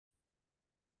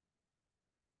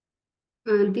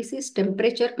This is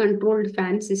temperature controlled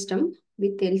fan system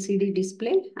with LCD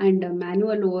display and a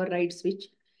manual override switch.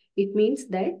 It means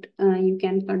that you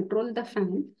can control the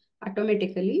fan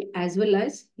automatically as well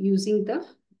as using the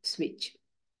switch.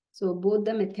 So both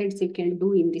the methods you can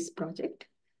do in this project.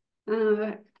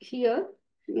 Here,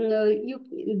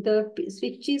 the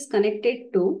switch is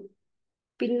connected to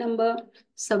pin number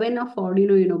 7 of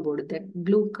Arduino Uno board, that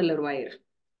blue color wire.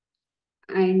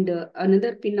 And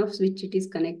another pin of switch, it is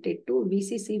connected to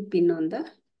VCC pin on the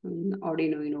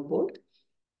Arduino Uno board.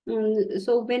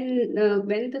 So when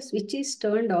the switch is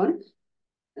turned on,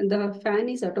 the fan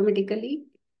is automatically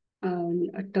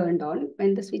turned on.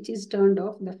 When the switch is turned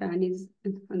off, the fan is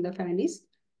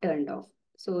turned off.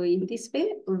 So in this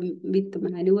way, with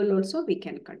manual also we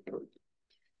can control.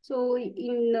 So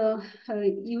in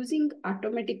using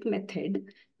automatic method,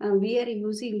 we are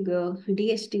using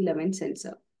DHT11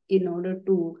 sensor in order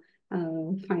to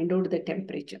find out the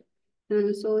temperature.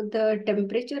 So the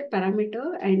temperature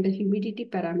parameter and the humidity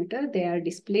parameter, they are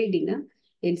displayed in a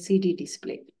LCD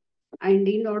display. And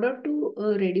in order to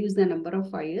reduce the number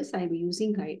of wires, I am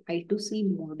using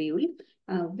I2C module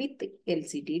with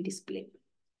LCD display.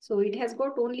 So it has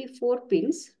got only 4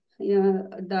 pins.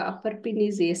 The upper pin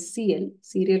is SCL,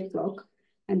 serial clock,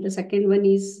 and the second one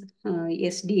is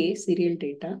SDA, serial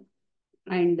data,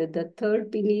 and the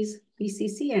third pin is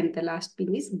VCC, and the last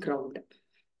pin is ground.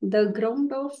 The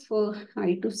ground of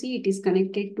I2C, it is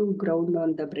connected to ground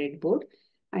on the breadboard,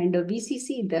 and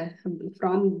VCC,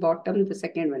 from bottom, the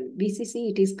second one,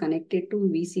 VCC, it is connected to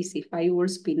VCC 5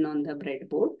 volts pin on the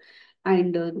breadboard,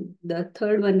 and the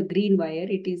third one, green wire,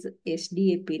 it is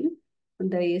SDA pin.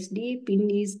 The SDA pin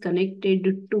is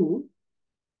connected to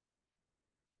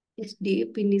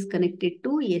SDA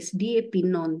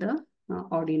pin on the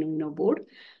Arduino Uno board.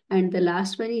 And the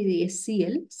last one is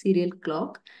SCL, serial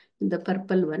clock. The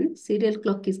purple one, serial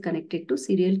clock, is connected to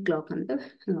serial clock on the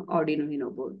Arduino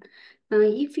Uno board.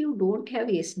 If you don't have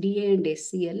SDA and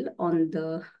SCL on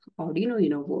the Arduino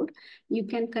Uno board, you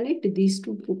can connect these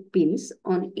two pins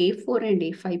on A4 and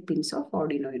A5 pins of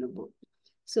Arduino Uno board.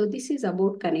 So this is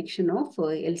about connection of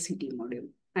LCD module.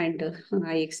 And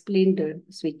I explained the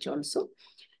switch also.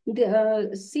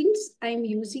 Since I'm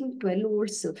using 12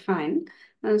 volts fan,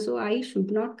 so I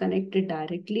should not connect it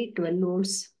directly 12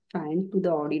 volts fan to the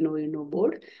Arduino Uno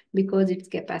board because its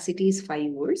capacity is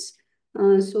 5 volts.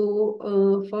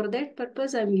 For that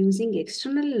purpose, I'm using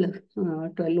external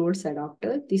 12 volts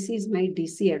adapter. This is my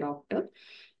DC adapter.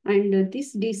 And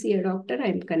this DC adapter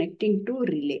I'm connecting to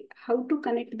relay. How to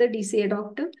connect the DC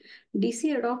adapter?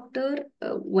 DC adapter,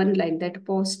 one line, that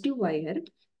positive wire,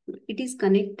 it is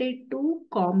connected to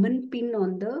common pin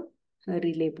on the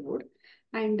relay board,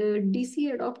 and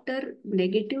DC adapter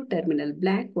negative terminal,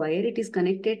 black wire, it is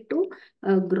connected to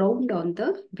ground on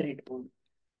the breadboard,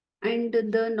 and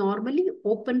the normally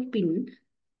open pin,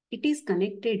 it is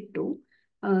connected to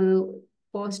uh,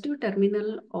 positive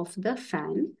terminal of the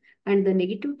fan, and the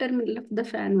negative terminal of the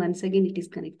fan, once again, it is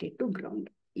connected to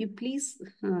ground. You please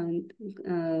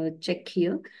check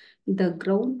here the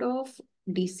ground of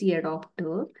DC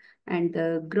adapter and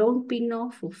the ground pin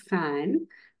of fan,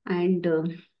 and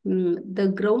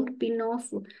the ground pin of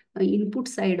input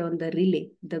side on the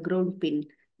relay, the ground pin,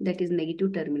 that is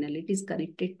negative terminal, it is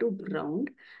connected to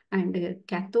ground, and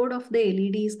cathode of the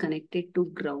LED is connected to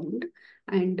ground,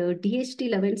 and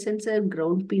DHT11 sensor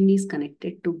ground pin is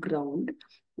connected to ground,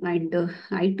 and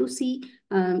I2C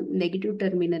negative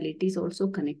terminal, it is also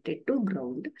connected to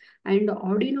ground, and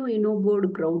Arduino Uno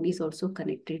board ground is also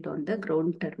connected on the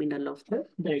ground terminal of the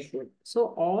breadboard.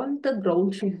 So all the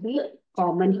ground should be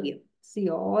common here. See,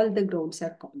 all the grounds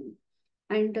are common.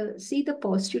 And see the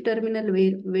positive terminal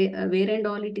where and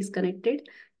all it is connected.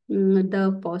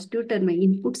 The positive terminal,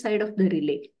 input side of the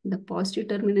relay, the positive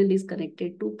terminal is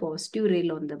connected to positive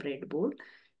rail on the breadboard,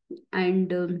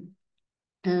 and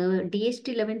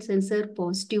DHT11 sensor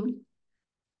positive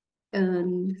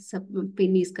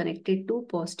pin is connected to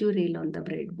positive rail on the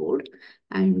breadboard,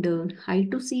 and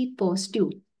I2C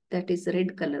positive, that is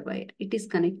red color wire, it is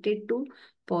connected to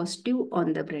positive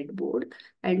on the breadboard,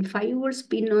 and 5 volts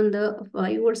pin on the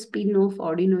 5 volts pin of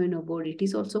Arduino Uno board, it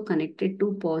is also connected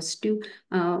to positive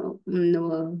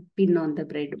pin on the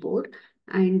breadboard,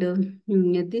 and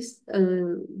this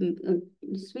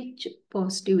switch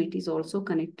positive, it is also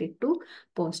connected to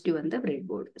positive on the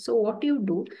breadboard. So what you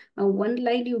do, one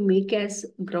line you make as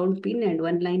ground pin and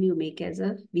one line you make as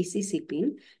a VCC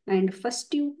pin. And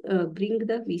first you bring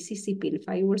the VCC pin,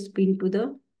 5 volts pin, to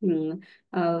the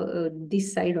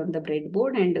this side on the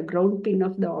breadboard, and the ground pin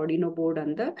of the Arduino board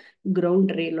on the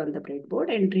ground rail on the breadboard,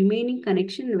 and remaining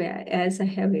connection, as I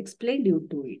have explained, you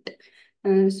do it.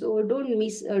 So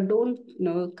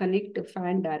don't connect the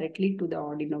fan directly to the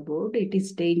Arduino board. It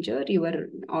is danger. Your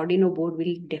Arduino board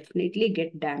will definitely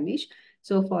get damaged.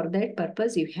 So for that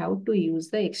purpose, you have to use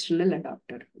the external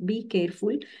adapter. Be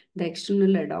careful. The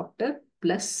external adapter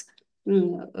plus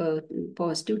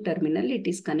positive terminal, it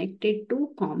is connected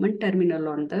to common terminal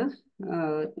on the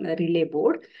relay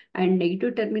board, and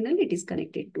negative terminal, it is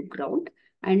connected to ground,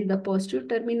 and the positive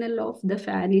terminal of the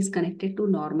fan is connected to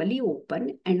normally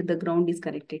open and the ground is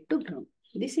connected to ground.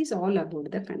 This is all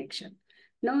about the connection.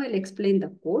 Now I'll explain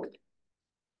the code.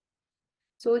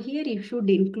 So here you should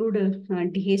include a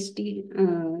DHT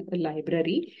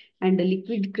library and a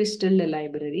liquid crystal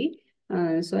library.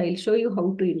 So I'll show you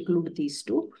how to include these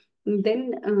two.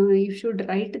 Then you should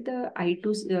write the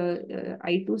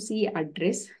I2C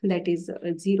address, that is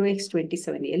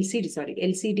 0x27 LCD, sorry,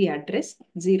 LCD address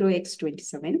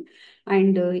 0x27,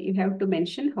 and you have to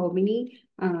mention how many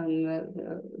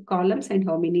columns and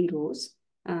how many rows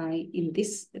in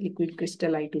this liquid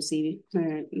crystal I2C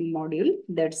module,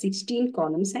 that 16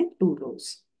 columns and 2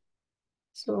 rows.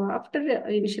 So after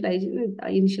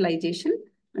initialization,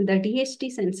 the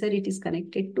DHT sensor, it is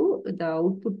connected to the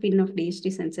output pin of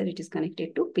DHT sensor, it is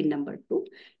connected to pin number 2.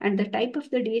 And the type of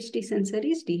the DHT sensor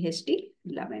is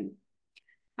DHT11.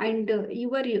 And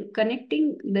you are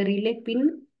connecting the relay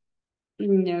pin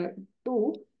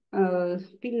to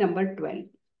pin number 12.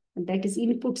 That is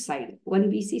input side.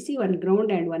 One VCC, one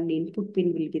ground, and one input pin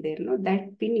will be there. No,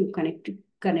 that pin you connect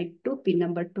to pin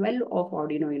number 12 of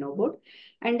Arduino Uno board.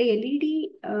 And the LED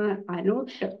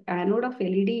anode of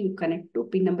LED you connect to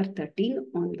pin number 13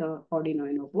 on the Arduino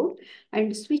Uno board.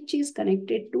 And switch is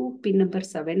connected to pin number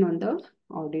 7 on the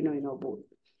Arduino Uno board.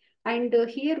 And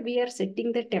here we are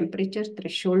setting the temperature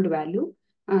threshold value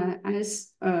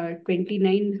as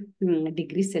 29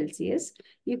 degrees Celsius.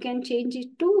 You can change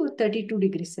it to 32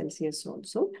 degrees Celsius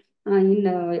also.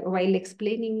 While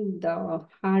explaining the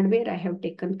hardware, I have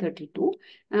taken 32.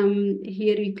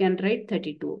 Here you can write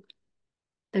 32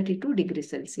 degrees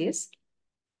Celsius.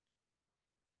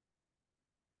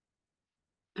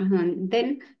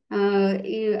 Then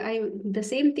the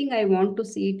same thing I want to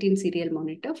see it in serial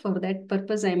monitor. For that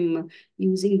purpose, I'm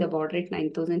using the baud rate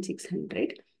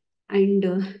 9600. And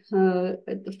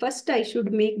first I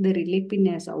should make the relay pin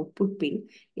as output pin,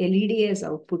 LED as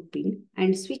output pin,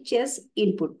 and switch as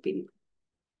input pin.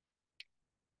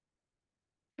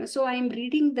 So I am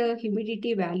reading the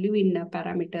humidity value in a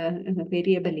parameter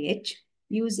variable H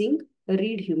using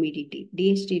read humidity,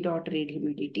 DHT.read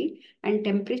humidity, and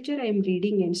temperature I am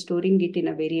reading and storing it in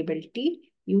a variable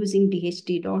T using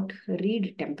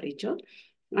DHT.read temperature.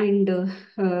 And I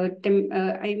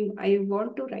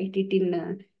want to write it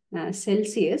in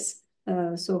Celsius.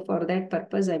 So for that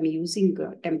purpose, I'm using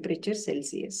temperature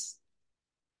Celsius.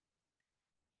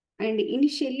 And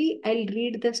initially, I'll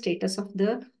read the status of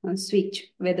the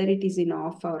switch, whether it is in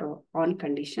off or on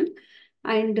condition.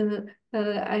 And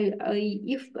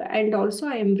also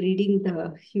I am reading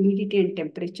the humidity and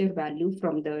temperature value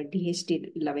from the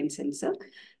DHT11 sensor.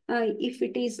 If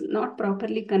it is not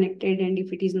properly connected and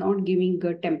if it is not giving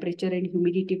temperature and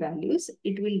humidity values,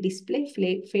 it will display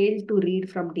fail to read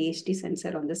from DHT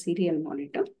sensor on the serial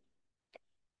monitor.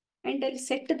 And I'll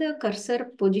set the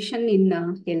cursor position in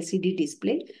LCD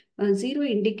display. 0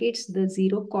 indicates the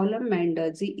 0 column, and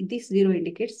this 0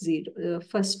 indicates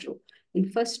first row. In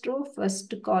first row,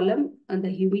 first column, the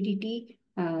humidity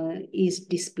is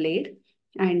displayed,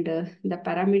 and the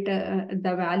parameter,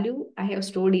 the value I have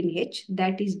stored in H,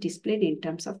 that is displayed in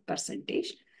terms of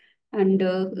percentage. And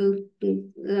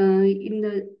in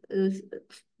the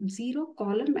 0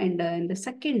 column and in the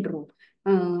second row,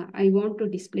 I want to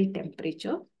display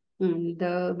temperature.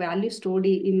 The value stored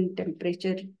in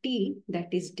temperature T,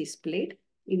 that is displayed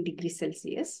in degrees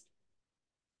Celsius.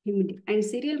 Humidity. And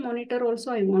serial monitor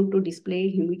also, I want to display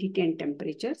humidity and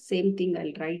temperature. Same thing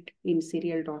I'll write in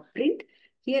serial.print.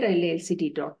 Here I'll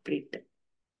LCD.print.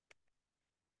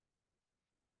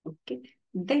 Okay.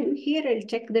 Then here I'll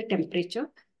check the temperature.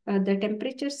 The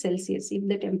temperature Celsius. If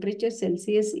the temperature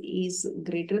Celsius is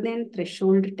greater than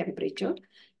threshold temperature,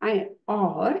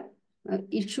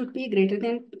 it should be greater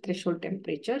than threshold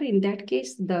temperature. In that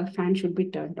case, the fan should be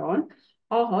turned on,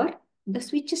 or the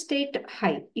switch state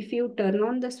high. If you turn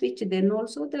on the switch, then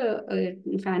also the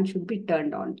fan should be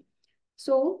turned on.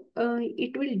 So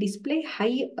it will display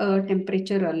high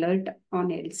temperature alert on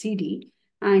LCD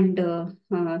and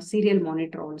serial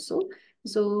monitor also.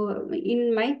 So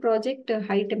in my project,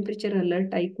 high temperature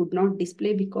alert, I could not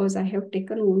display because I have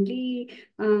taken only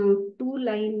two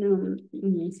line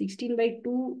 16 by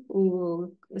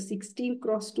 2 16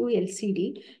 cross 2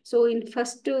 LCD. So in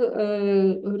first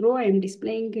row, I am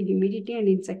displaying humidity, and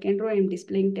in second row, I am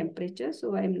displaying temperature.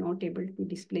 So I am not able to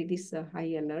display this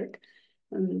high alert.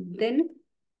 Then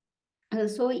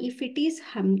so if it is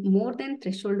more than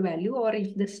threshold value, or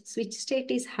if the switch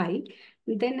state is high,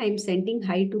 then I'm sending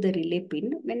high to the relay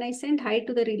pin. When I send high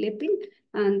to the relay pin,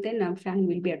 then a fan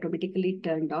will be automatically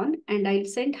turned on, and I'll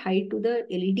send high to the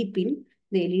LED pin.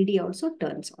 The LED also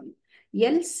turns on.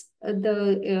 Else,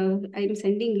 I'm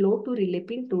sending low to relay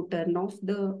pin to turn off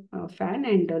the fan,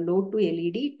 and low to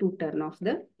LED to turn off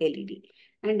the LED.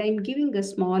 And I'm giving a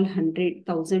small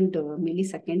 100,000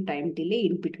 millisecond time delay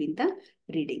in between the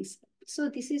readings. So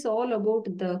this is all about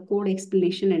the code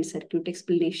explanation and circuit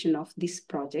explanation of this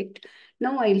project.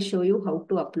 Now I'll show you how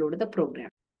to upload the program.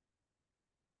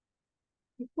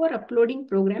 Before uploading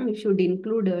program, you should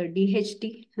include a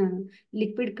DHT,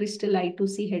 liquid crystal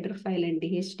I2C header file and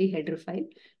DHT header file.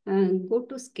 Go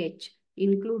to Sketch,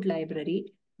 include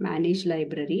library, manage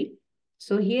library.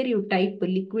 So here you type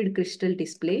liquid crystal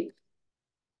display.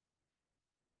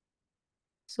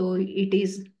 So it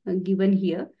is given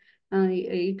here.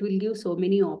 It will give so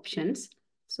many options.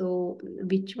 So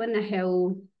which one I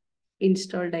have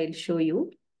installed, I'll show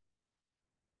you.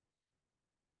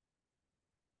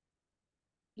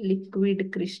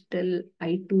 Liquid crystal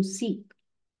I2C.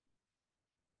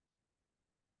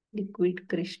 Liquid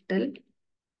crystal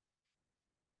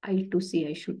I2C,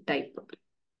 I should type.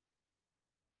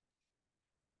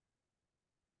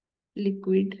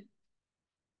 Liquid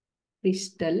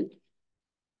crystal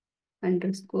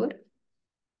underscore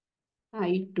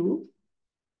I2C.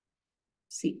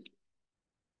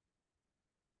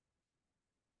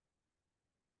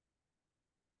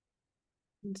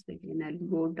 Once again, I'll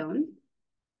go down.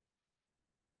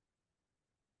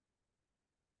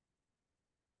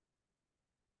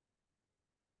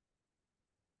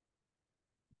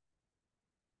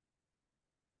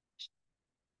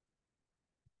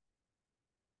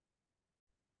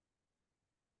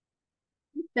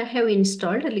 I have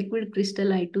installed a liquid crystal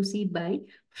I2C by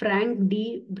Frank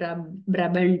D.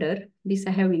 Brabander. This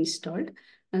I have installed.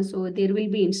 And so there will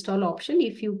be install option.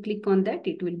 If you click on that,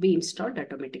 it will be installed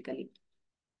automatically.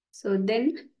 So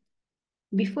then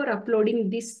before uploading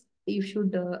this, you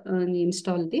should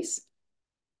install this.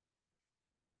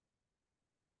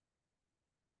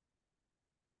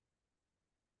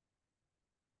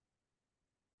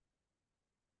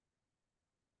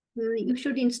 You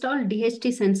should install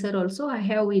DHT sensor also. I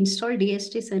have installed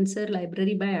DHT sensor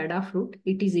library by Adafruit.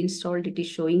 It is installed, it is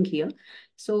showing here.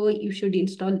 So you should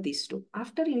install these two.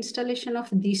 After installation of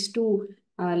these two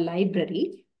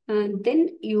library, then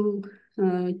you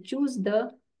choose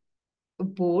the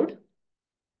board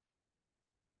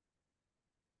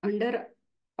under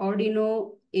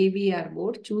Arduino AVR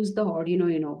board, choose the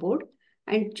Arduino Uno board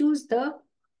and choose the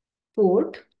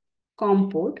port,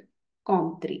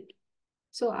 COM3.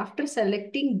 So after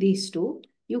selecting these two,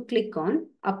 you click on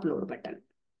upload button.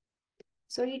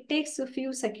 So it takes a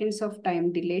few seconds of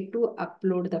time delay to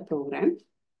upload the program.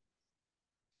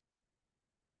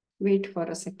 Wait for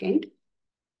a second.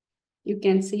 You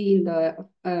can see in the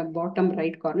bottom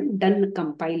right corner, done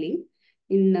compiling.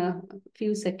 In a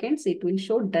few seconds, it will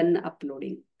show done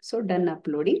uploading. So done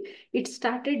uploading. It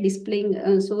started displaying.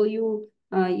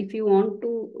 If you want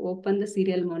to open the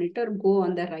serial monitor, go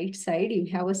on the right side.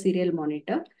 You have a serial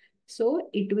monitor. So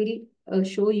it will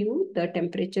show you the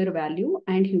temperature value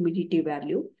and humidity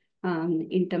value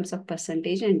in terms of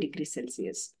percentage and degrees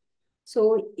Celsius.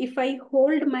 So if I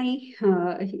hold my,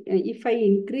 if I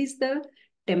increase the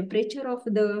temperature of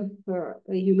the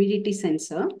humidity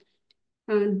sensor,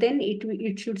 then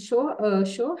it should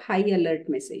show high alert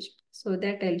message. So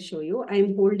that I'll show you. I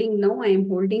am holding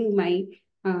my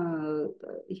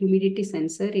humidity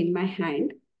sensor in my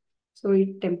hand. So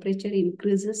temperature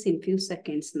increases in few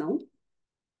seconds now.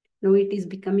 Now it is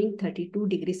becoming 32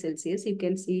 degrees Celsius. You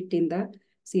can see it in the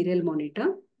serial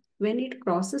monitor. When it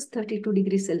crosses 32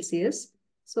 degrees Celsius,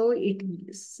 so it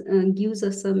gives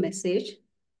us a message.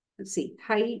 See,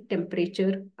 high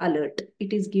temperature alert.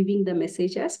 It is giving the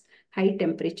message as high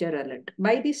temperature alert.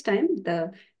 By this time,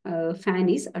 the fan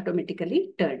is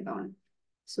automatically turned on.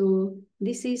 So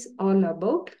this is all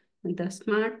about the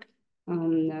smart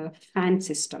fan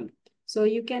system. So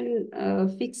you can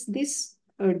fix this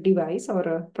device or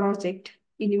a project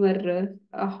in your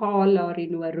hall or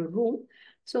in your room.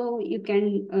 So you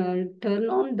can turn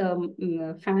on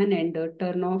the fan and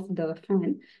turn off the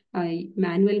fan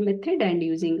manual method and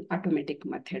using automatic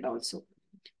method also.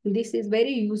 This is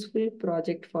very useful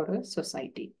project for a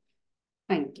society.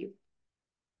 Thank you.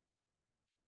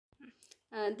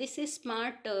 This is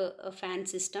smart fan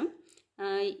system.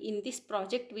 In this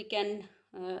project, we can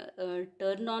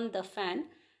turn on the fan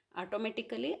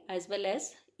automatically as well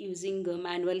as using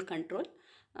manual control.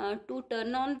 To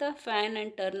turn on the fan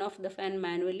and turn off the fan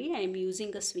manually, I am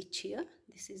using a switch here.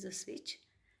 This is a switch.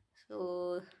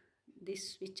 So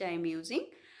this switch I am using,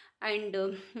 and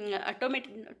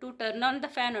to turn on the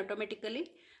fan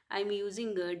automatically, I am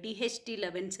using a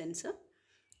DHT11 sensor.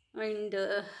 And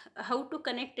how to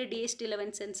connect a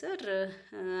DHT11 sensor,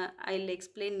 I'll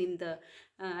explain in the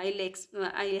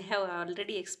I have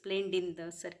already explained in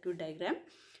the circuit diagram.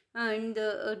 And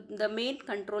the main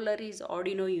controller is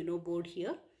Arduino Uno board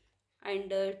here, and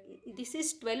this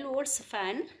is 12 volts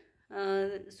fan.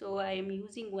 So I am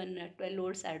using one 12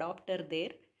 volts adapter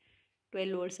there,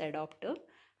 12 volts adapter,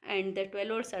 and the 12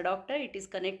 volts adapter, it is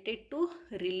connected to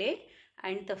relay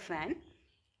and the fan.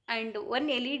 And one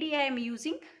LED I am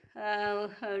using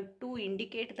to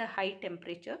indicate the high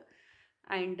temperature,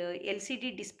 and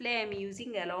LCD display I am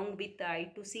using along with the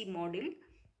I2C module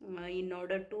in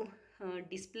order to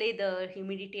display the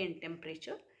humidity and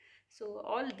temperature. So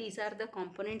all these are the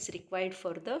components required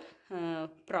for the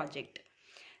project.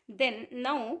 Then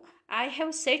now I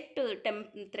have set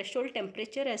threshold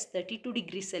temperature as 32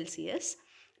 degrees Celsius.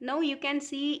 Now you can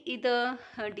see the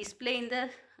display in the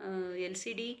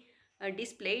LCD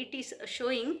display, it is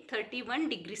showing 31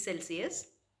 degrees Celsius.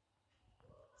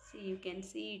 See, you can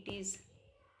see it is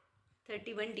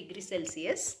 31 degrees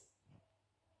Celsius.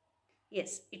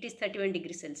 Yes, it is 31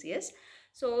 degrees Celsius.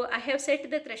 So I have set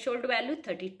the threshold value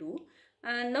 32.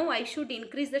 Now I should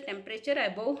increase the temperature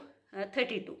above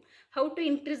 32. How to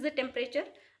increase the temperature?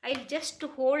 I'll just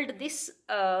hold this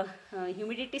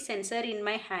humidity sensor in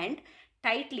my hand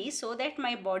tightly so that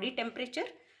my body temperature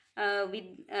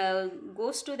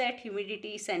goes to that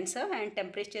humidity sensor and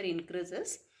temperature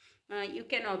increases. You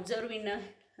can observe in a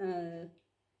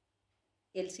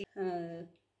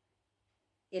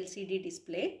LCD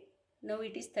display. Now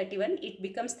it is 31, it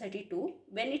becomes 32.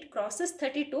 When it crosses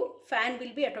 32, fan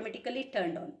will be automatically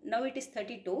turned on. Now it is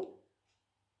 32.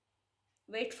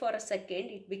 Wait for a second,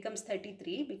 it becomes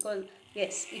 33, because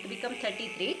yes, it becomes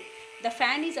 33. The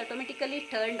fan is automatically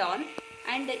turned on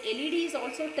and the LED is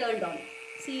also turned on.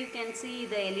 See, you can see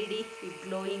the LED is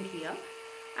glowing here.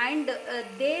 And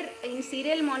there in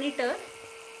serial monitor,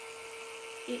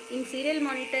 in serial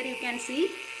monitor you can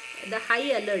see the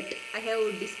high alert. I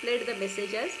have displayed the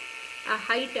message as a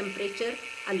high temperature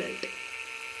alert.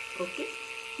 Okay.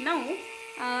 Now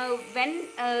when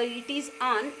it is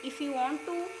on, if you want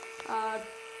to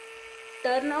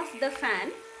turn off the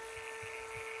fan,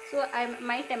 so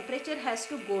my temperature has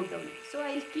to go down. So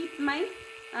I'll keep my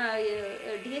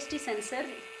DHT sensor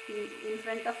in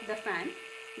front of the fan.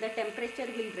 The temperature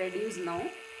will reduce now.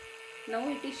 Now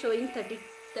it is showing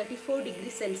 34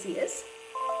 degrees Celsius.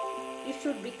 It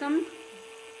should become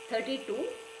 32.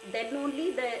 Then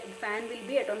only the fan will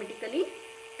be automatically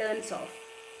turns off.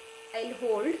 I'll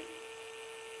hold.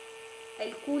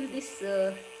 I'll cool this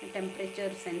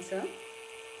temperature sensor.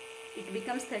 It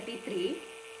becomes 33.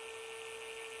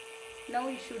 Now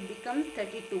it should become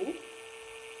 32.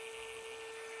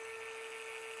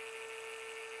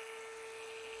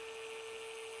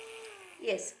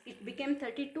 Yes, it became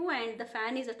 32 and the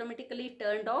fan is automatically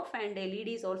turned off and LED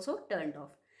is also turned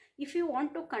off. If you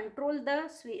want to control the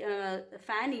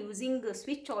fan using a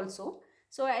switch also,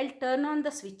 so I'll turn on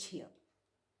the switch here.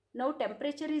 Now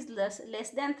temperature is less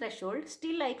than threshold,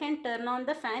 still I can turn on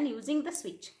the fan using the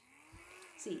switch.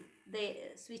 See, the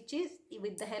switch is,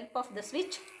 with the help of the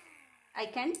switch, I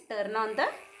can turn on the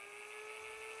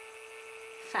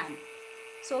fan.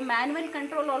 So manual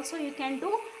control also you can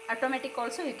do, automatic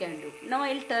also you can do. Now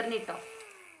I'll turn it off.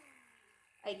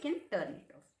 I can turn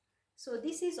it off. So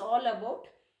this is all about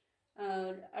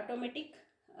automatic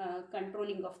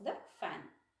controlling of the fan.